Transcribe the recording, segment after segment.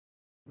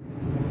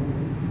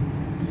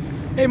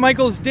Hey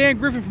Michael, it's Dan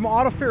Griffin from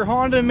Auto Fair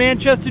Honda in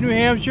Manchester, New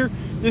Hampshire.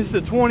 This is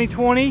the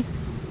 2020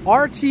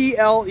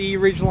 RTLE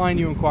Ridgeline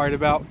you inquired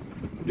about.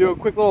 I'll do a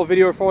quick little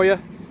video for you,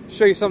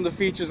 show you some of the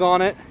features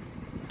on it.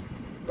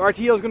 The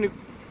RTL is going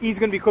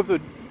to be equipped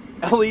with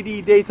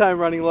LED daytime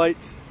running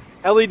lights,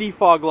 LED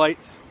fog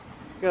lights.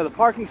 You got the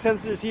parking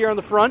sensors here on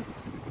the front.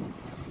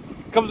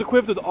 It comes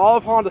equipped with all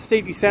of Honda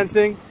safety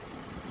sensing.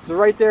 So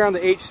right there on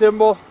the H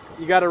symbol,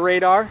 you got a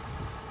radar,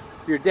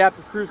 your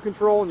adaptive cruise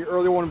control, and your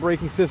early warning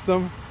braking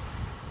system.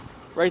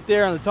 Right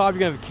there on the top, you're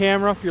going to have a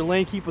camera for your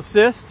lane keep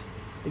assist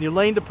and your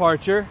lane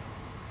departure.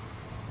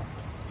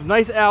 Some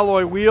nice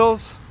alloy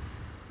wheels.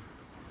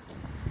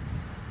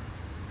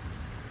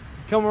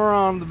 Come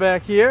around the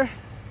back here.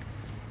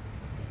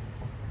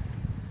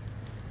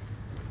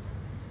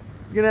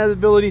 You're going to have the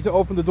ability to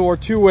open the door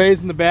two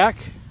ways in the back.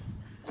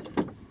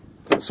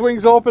 So it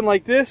swings open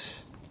like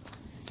this.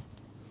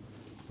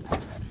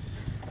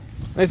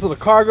 Nice little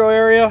cargo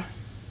area.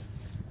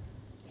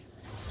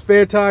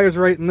 Spare tires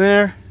right in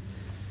there.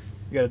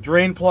 You got a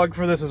drain plug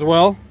for this as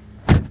well.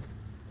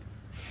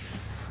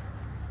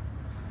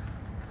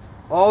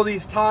 All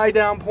these tie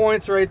down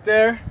points right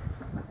there.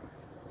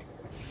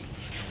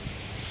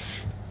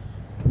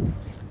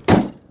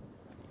 The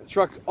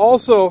truck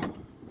also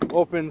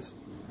opens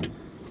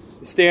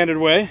the standard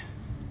way.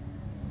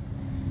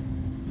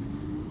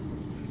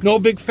 No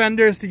big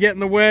fenders to get in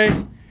the way.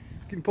 You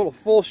can put a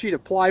full sheet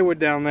of plywood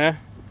down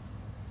there.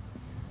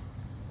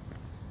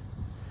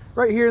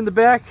 Right here in the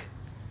back,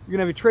 you're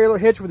going to have your trailer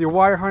hitch with your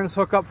wire harness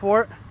hookup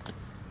for it.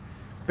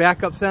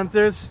 Backup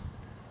sensors.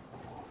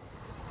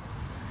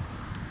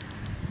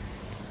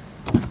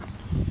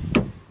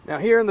 Now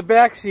here in the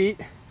back seat,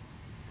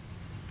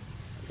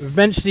 the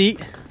bench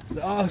seat,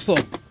 also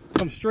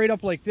comes straight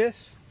up like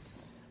this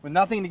with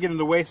nothing to get in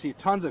the way, so you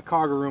have tons of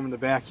cargo room in the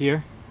back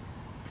here.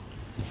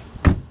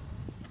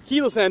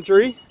 Keyless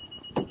entry.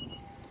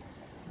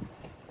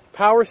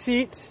 Power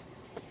seats.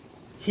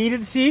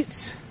 Heated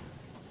seats.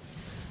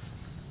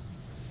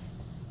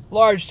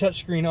 Large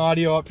touchscreen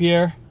audio up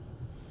here.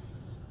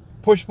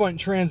 Push button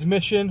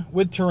transmission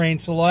with terrain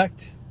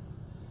select.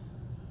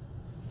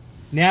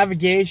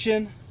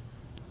 Navigation.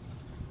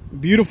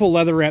 Beautiful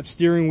leather wrapped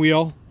steering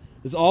wheel.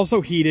 Is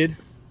also heated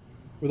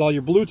with all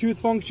your Bluetooth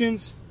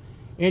functions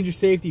and your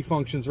safety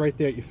functions right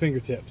there at your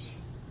fingertips.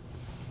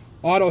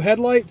 Auto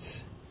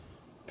headlights.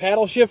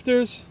 Paddle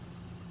shifters.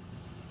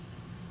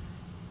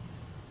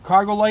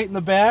 Cargo light in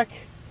the back.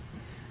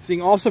 This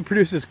thing also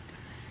produces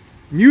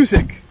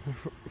music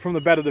from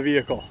the bed of the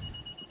vehicle.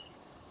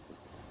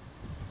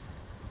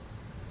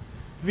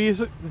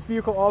 This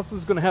vehicle also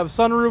is going to have a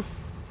sunroof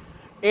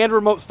and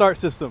remote start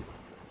system.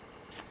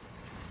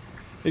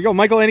 There you go,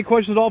 Michael. Any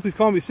questions at all, please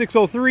call me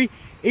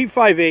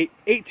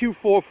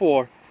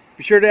 603-858-8244.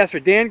 Be sure to ask for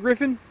Dan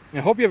Griffin, and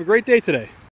I hope you have a great day today.